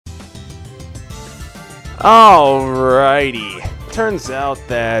Alrighty. Turns out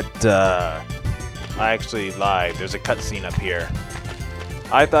that I actually lied. There's a cutscene up here.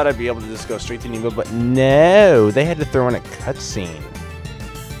 I thought I'd be able to just go straight to Nemo, but no, they had to throw in a cutscene.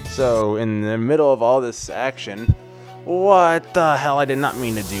 So in the middle of all this action, what the hell? I did not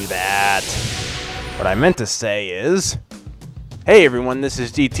mean to do that. What I meant to say is, hey everyone, this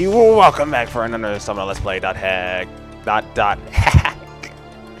is DT. Welcome back for another installment of Let's Play hack.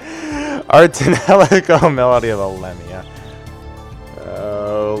 Our tonelico melody of Alemia.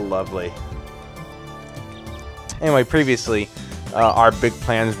 Oh, lovely. Anyway, previously, our big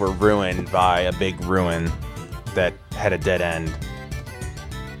plans were ruined by a big ruin that had a dead end.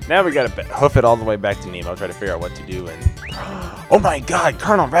 Now we gotta hoof it all the way back to Nemo, try to figure out what to do, and... Oh my god,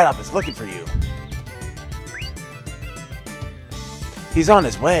 Colonel Redup is looking for you! He's on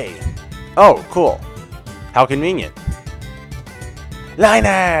his way! Oh, cool. How convenient.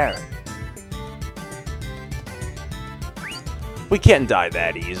 Liner! We can't die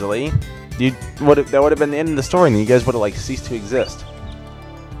that easily. That would have been the end of the story, and you guys would have like ceased to exist.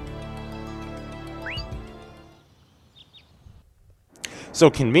 So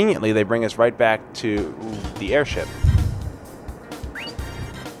conveniently, they bring us right back to the airship.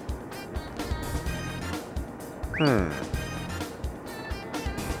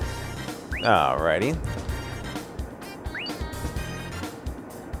 Alrighty.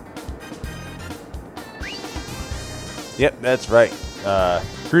 Yep, that's right.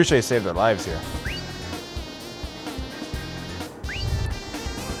 Cruciate saved their lives here.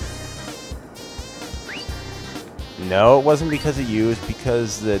 No, it wasn't because of you. It's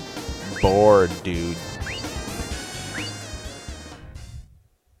because the board, dude.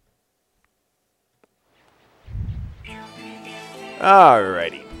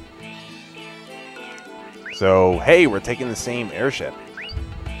 Alrighty. So, hey, we're taking the same airship.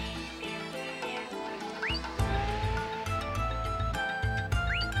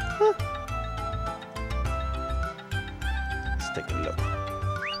 Take a look.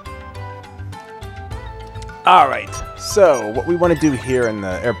 Alright, so what we want to do here in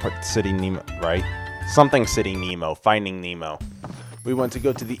the Airport City Nemo, right? Something City Nemo, Finding Nemo. We want to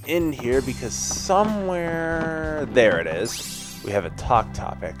go to the inn here because somewhere... There it is. We have a talk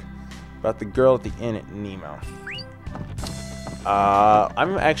topic about the girl at the inn at Nemo.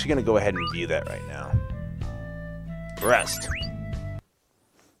 I'm actually going to go ahead and view that right now. Rest.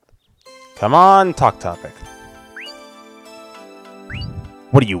 Come on, talk topic.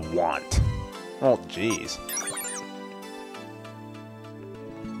 What do you want? Oh, jeez.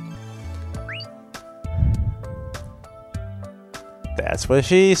 That's what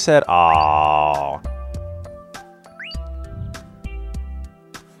she said. Aww.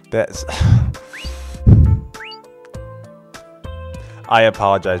 That's... I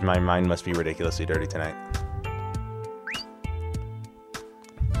apologize. My mind must be ridiculously dirty tonight.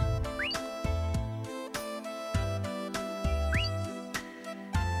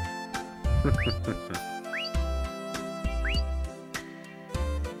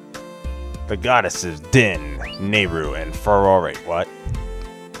 The goddesses Din, Nehru, and Ferrari. What?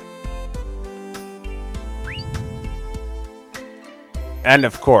 And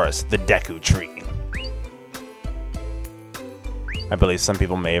of course, the Deku tree. I believe some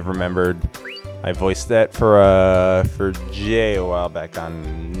people may have remembered I voiced that for Jay a while back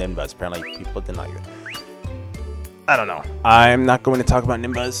on Nimbus. Apparently, people didn't like it. I don't know. I'm not going to talk about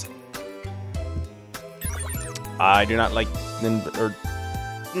Nimbus. I do not like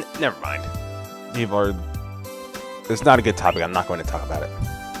never mind. People are... It's not a good topic. I'm not going to talk about it.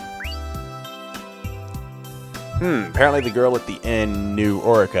 Apparently the girl at the inn knew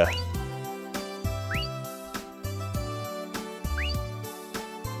Orica.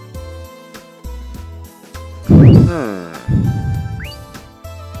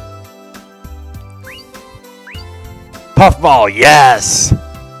 Puffball, yes!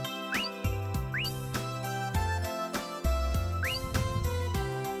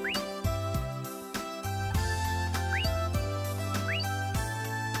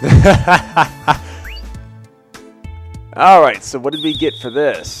 Alright, so what did we get for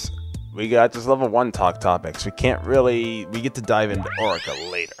this? We got just level 1 talk topics. We can't really... We get to dive into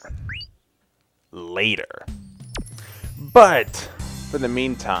Orica later. But, for the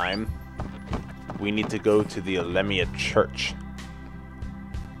meantime, we need to go to the Alemia Church.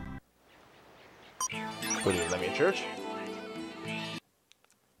 Go to the Alemia Church?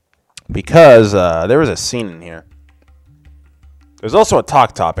 Because, there was a scene in here. There's also a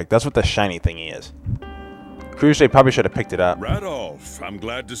talk topic. That's what the shiny thingy is. Cruciate probably should have picked it up. Radolf, I'm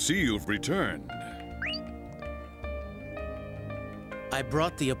glad to see you've returned. I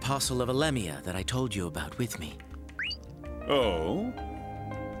brought the Apostle of Alemia that I told you about with me. Oh?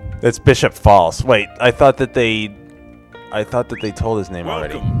 It's Bishop False. Wait, I thought that they told his name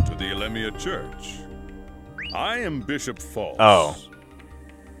already. Welcome to the Alemia Church. I am Bishop False. Oh.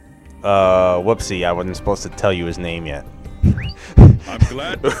 Whoopsie, I wasn't supposed to tell you his name yet. I'm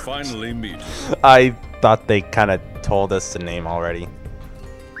glad to finally meet you. I thought they kind of told us the name already.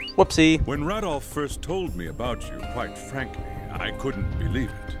 Whoopsie. When Radolf first told me about you, quite frankly, I couldn't believe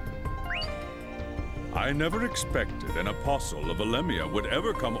it. I never expected an Apostle of Alemia would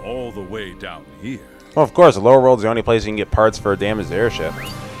ever come all the way down here. Well, of course, the lower world's the only place you can get parts for a damaged airship.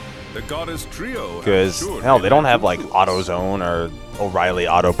 The goddess trio. Because, hell, they don't have, like, AutoZone or O'Reilly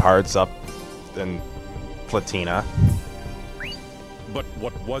Auto Parts up in Platina. But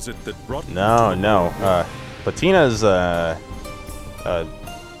what was it that brought you No, to no. Platina's,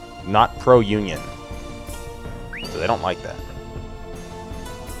 not pro-union. So they don't like that.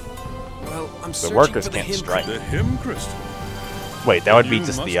 Well, I'm The workers can't strike. the hymn crystal? Wait, that would be You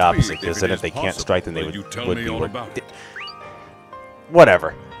just must the be, opposite, if because it then is if they can't possible, strike, then they will you would tell me be all about it?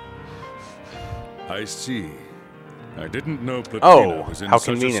 Whatever. I see. I didn't know Platina Oh, was in how such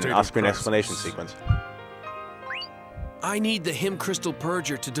a convenient, state an of off-screen explanation crisis. sequence. I need the Hymn Crystal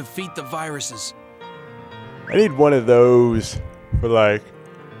Purger to defeat the viruses. I need one of those for, like...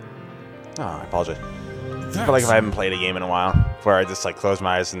 Oh, I apologize. For, like, if I haven't played a game in a while, where I just, like, close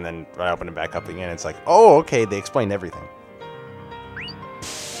my eyes and then I open it back up again, it's like, oh, okay, they explained everything.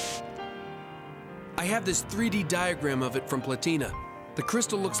 I have this 3D diagram of it from Platina. The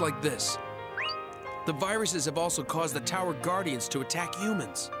crystal looks like this. The viruses have also caused the Tower Guardians to attack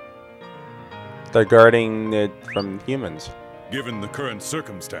humans. They're guarding it from humans. Given the current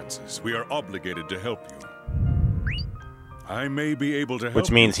circumstances, we are obligated to help you. I may be able to help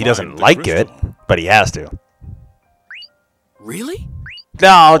Which means you he doesn't find the like it, crystal. but he has to. Really?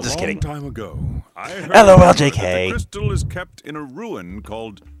 No, A just kidding. long time ago, I heard LOL, that JK. the crystal is kept in a ruin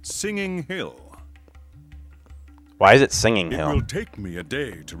called Singing Hill. Why is it Singing It Hill? will take me a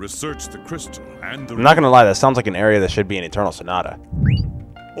day to research the crystal and the I'm not gonna lie, that sounds like an area that should be in Eternal Sonata.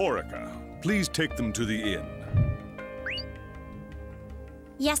 Orica, please take them to the inn.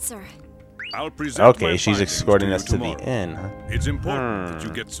 Yes, sir. I'll present Okay, my she's findings escorting you us to the tomorrow. inn. Huh? It's important that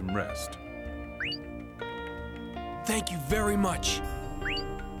you get some rest. Thank you very much.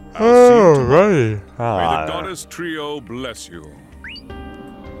 I'll see you tomorrow. right. May the goddess trio bless you.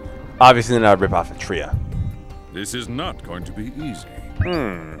 Obviously, not a rip off of Tria. This is not going to be easy.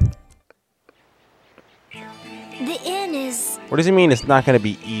 The inn is... What does he mean it's not gonna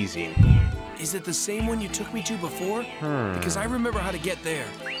be easy? Is it the same one you took me to before? Because I remember how to get there.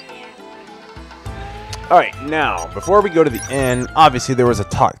 Alright, now, before we go to the inn, obviously there was a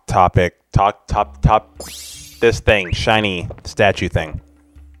this thing, shiny statue thing.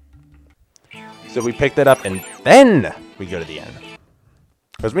 So we picked it up and then we go to the inn.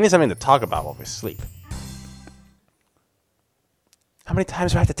 Because we need something to talk about while we sleep. How many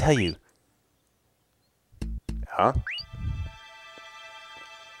times do I have to tell you? Huh?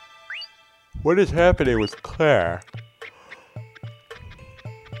 What is happening with Claire?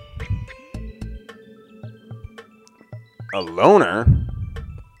 A loner?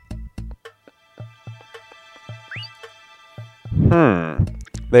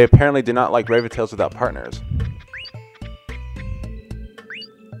 They apparently do not like Raven Tales without partners.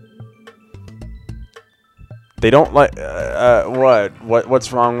 They don't like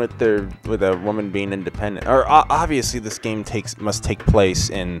what's wrong with a woman being independent? Or obviously this game must take place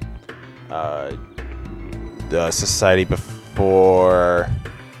in the society before.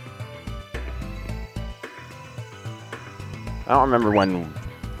 I don't remember when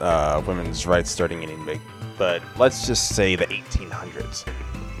women's rights started getting big, but let's just say the 1800s.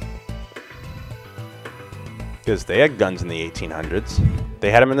 Because they had guns in the 1800s.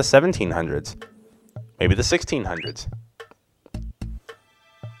 They had them in the 1700s. Maybe the 1600s.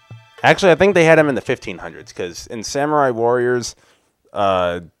 Actually, I think they had them in the 1500s, because in Samurai Warriors,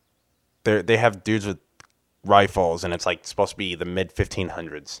 they have dudes with rifles, and it's like supposed to be the mid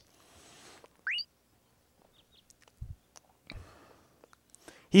 1500s.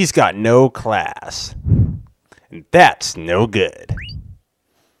 He's got no class, and that's no good.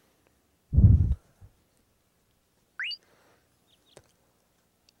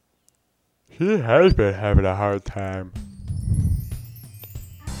 He has been having a hard time.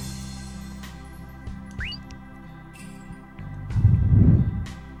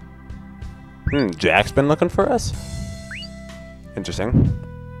 Jack's been looking for us? Interesting.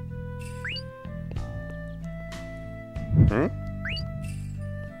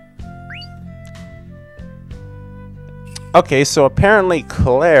 Okay, so apparently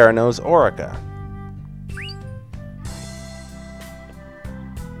Claire knows Orica.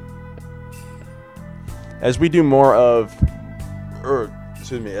 As we do more of,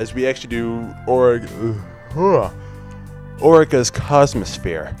 as we actually do Orica's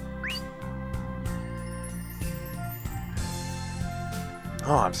Cosmosphere.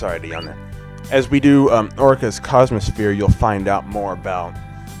 Oh, I'm sorry to yawn there. As we do Orica's Cosmosphere, you'll find out more about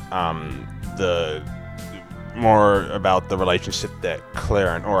the relationship that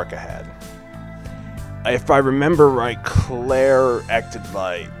Claire and Orica had. If I remember right, Claire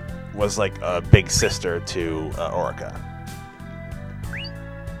was like a big sister to Orica.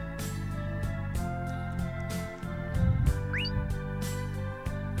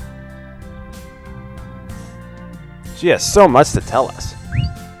 She has so much to tell us.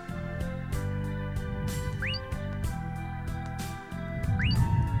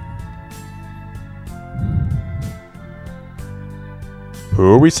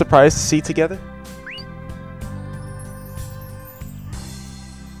 Who are we surprised to see together?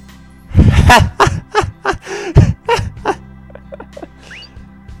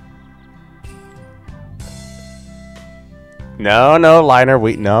 No, Liner.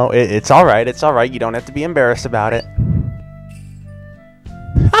 It's all right. It's all right. You don't have to be embarrassed about it.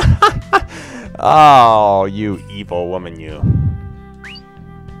 Oh, you evil woman, you.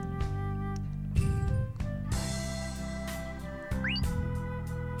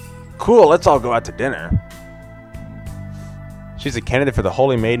 Cool, let's all go out to dinner. She's a candidate for the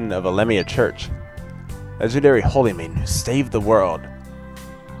Holy Maiden of Alemia Church. Legendary Holy Maiden who saved the world.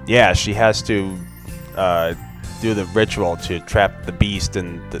 Yeah, she has to do the ritual to trap the beast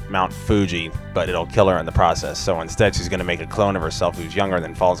in the Mount Fuji, but it'll kill her in the process. So instead, she's going to make a clone of herself who's younger and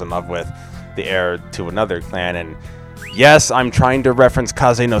then falls in love with the heir to another clan. And yes, I'm trying to reference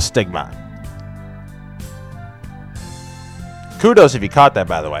Kaze no Stigma. Kudos if you caught that,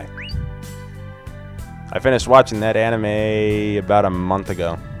 by the way. I finished watching that anime about a month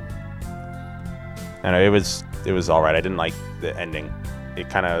ago. And it was alright. I didn't like the ending. It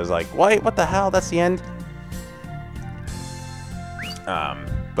kind of was like, wait, what the hell? That's the end?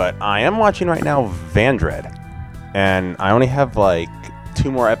 But I am watching right now Vandred. And I only have like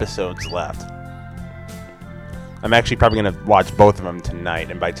 2 more episodes left. I'm actually probably going to watch both of them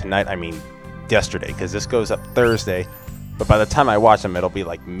tonight. And by tonight, I mean yesterday. Because this goes up Thursday. But by the time I watch them, it'll be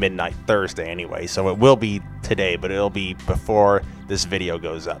like midnight Thursday anyway. So it will be today, but it'll be before this video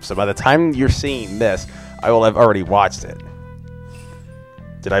goes up. So by the time you're seeing this, I will have already watched it.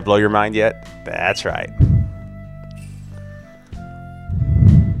 Did I blow your mind yet? That's right.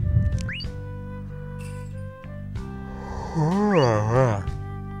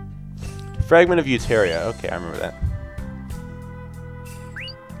 Fragment of Euteria. Okay, I remember that.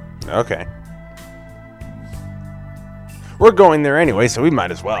 Okay. We're going there anyway, so we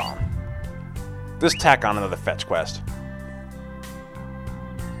might as well. Just tack on another fetch quest.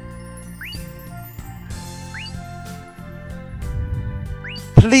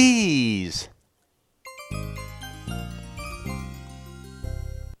 Please!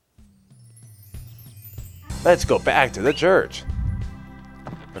 Let's go back to the church.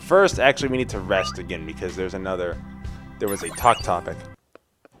 But first, actually, we need to rest again because there was a talk topic.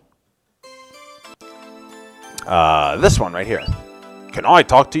 This one right here. Can I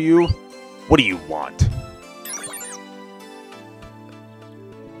talk to you? What do you want?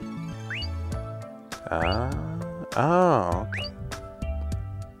 Oh.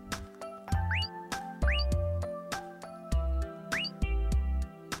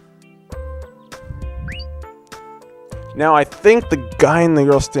 Now, I think the guy and the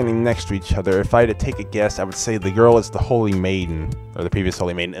girl standing next to each other, if I had to take a guess, I would say the girl is the Holy Maiden, or the previous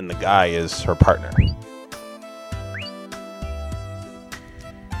Holy Maiden, and the guy is her partner.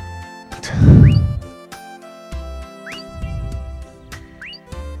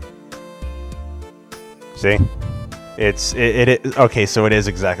 See? It okay, so it is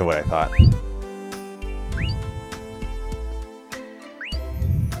exactly what I thought.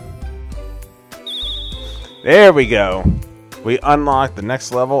 There we go. We unlocked the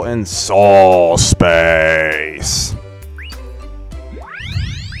next level in Soul Space.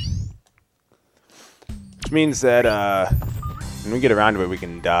 Which means that when we get around to it we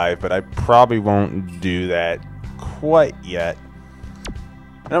can dive, but I probably won't do that quite yet.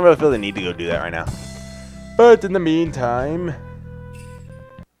 I don't really feel the need to go do that right now. But in the meantime...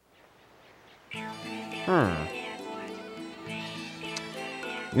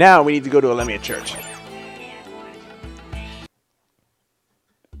 Now we need to go to Alemia Church.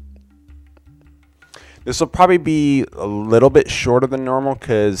 This will probably be a little bit shorter than normal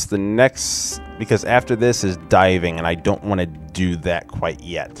because after this is diving, and I don't want to do that quite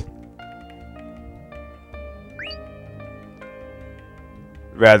yet.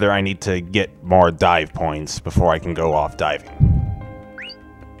 Rather, I need to get more dive points before I can go off diving.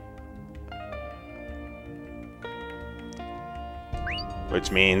 Which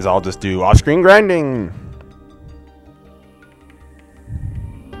means I'll just do off-screen grinding.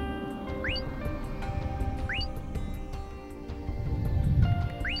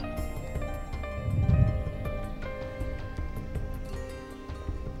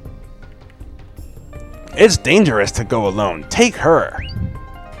 It's dangerous to go alone. Take her.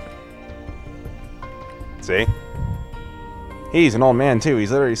 See? He's an old man too.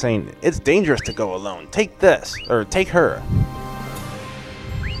 He's literally saying, it's dangerous to go alone. Take this. Or take her.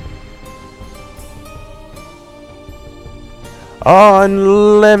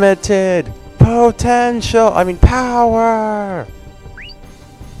 Unlimited potential. I mean power.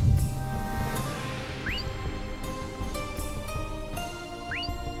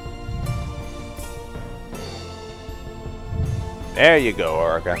 There you go,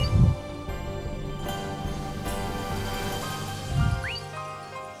 Orca.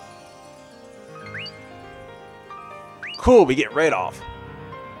 Cool, we get right off.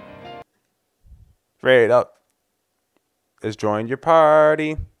 Right up. Has joined your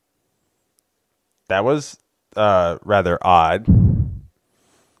party. That was rather odd.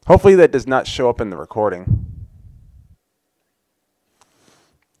 Hopefully that does not show up in the recording.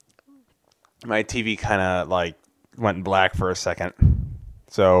 My TV kind of like went black for a second.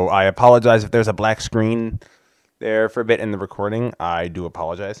 So I apologize if there's a black screen there for a bit in the recording. I do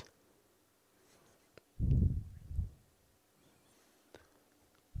apologize.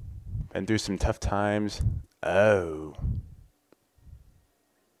 Been through some tough times. Oh.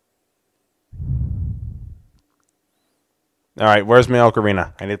 Alright, where's my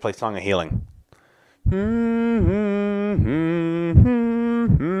ocarina? I need to play Song of Healing.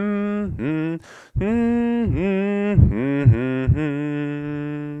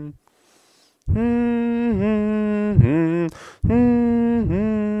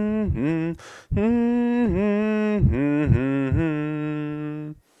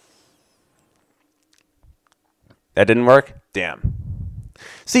 That didn't work? Damn.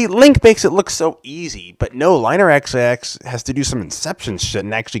 See, Link makes it look so easy, but no, Liner actually has to do some Inception shit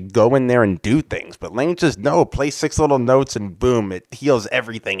and actually go in there and do things. But Link just, no, play 6 little notes and boom, it heals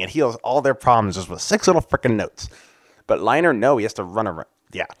everything. It heals all their problems just with 6 little freaking notes. But Liner, no, he has to run around.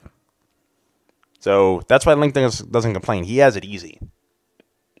 Yeah. So that's why Link doesn't complain. He has it easy.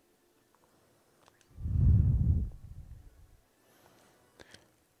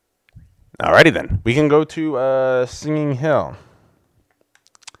 Alrighty then. We can go to Singing Hill.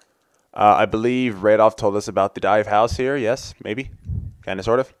 I believe Radoff told us about the dive house here. Yes, maybe. Kind of,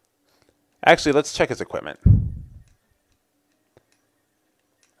 sort of. Actually, let's check his equipment.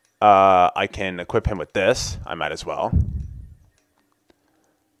 I can equip him with this. I might as well.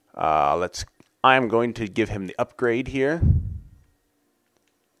 I'm going to give him the upgrade here.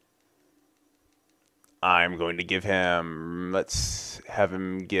 I'm going to give him, let's have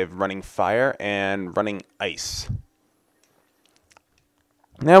him give running fire and running ice.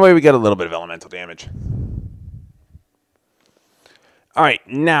 That way we get a little bit of elemental damage. Alright,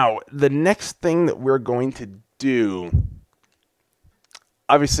 now, the next thing that we're going to do,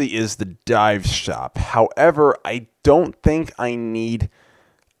 obviously, is the dive shop. However, I don't think I need,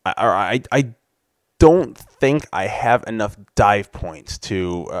 I don't think I have enough dive points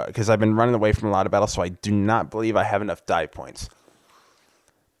to, because I've been running away from a lot of battles, so I do not believe I have enough dive points.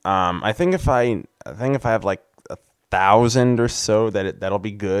 I think if I have like 1,000 or so, that'll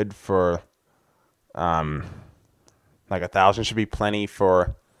be good for, like 1,000 should be plenty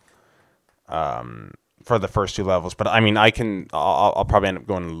for the first 2 levels. But I mean, I'll probably end up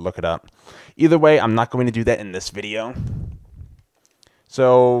going to look it up. Either way, I'm not going to do that in this video.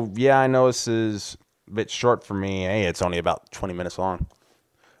 So yeah, I know this is a bit short for me. Hey, it's only about 20 minutes long.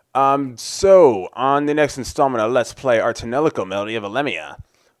 So on the next installment of Let's Play our tonelico Melody of Alemia,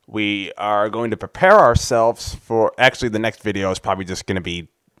 we are going to prepare ourselves for... Actually, the next video is probably just going to be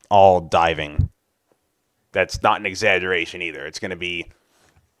all diving. That's not an exaggeration either. It's going to be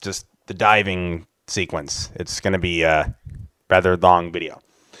just the diving sequence. It's going to be a rather long video.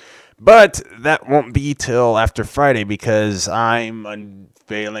 But that won't be till after Friday because I'm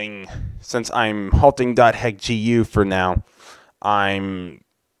unveiling... Since I'm halting.hecgu for now,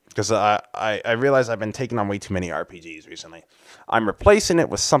 because I realize I've been taking on way too many RPGs recently. I'm replacing it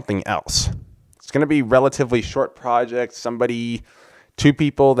with something else. It's going to be a relatively short project. Somebody 2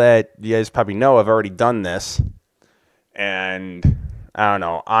 people that you guys probably know have already done this. And I don't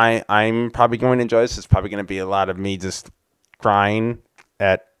know. I'm probably going to enjoy this. It's probably going to be a lot of me just crying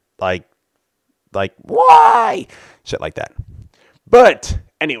at like why? Shit like that. But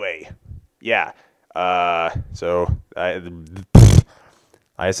anyway, yeah. So like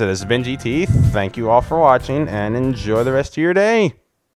I said, this has been GT. Thank you all for watching, and enjoy the rest of your day.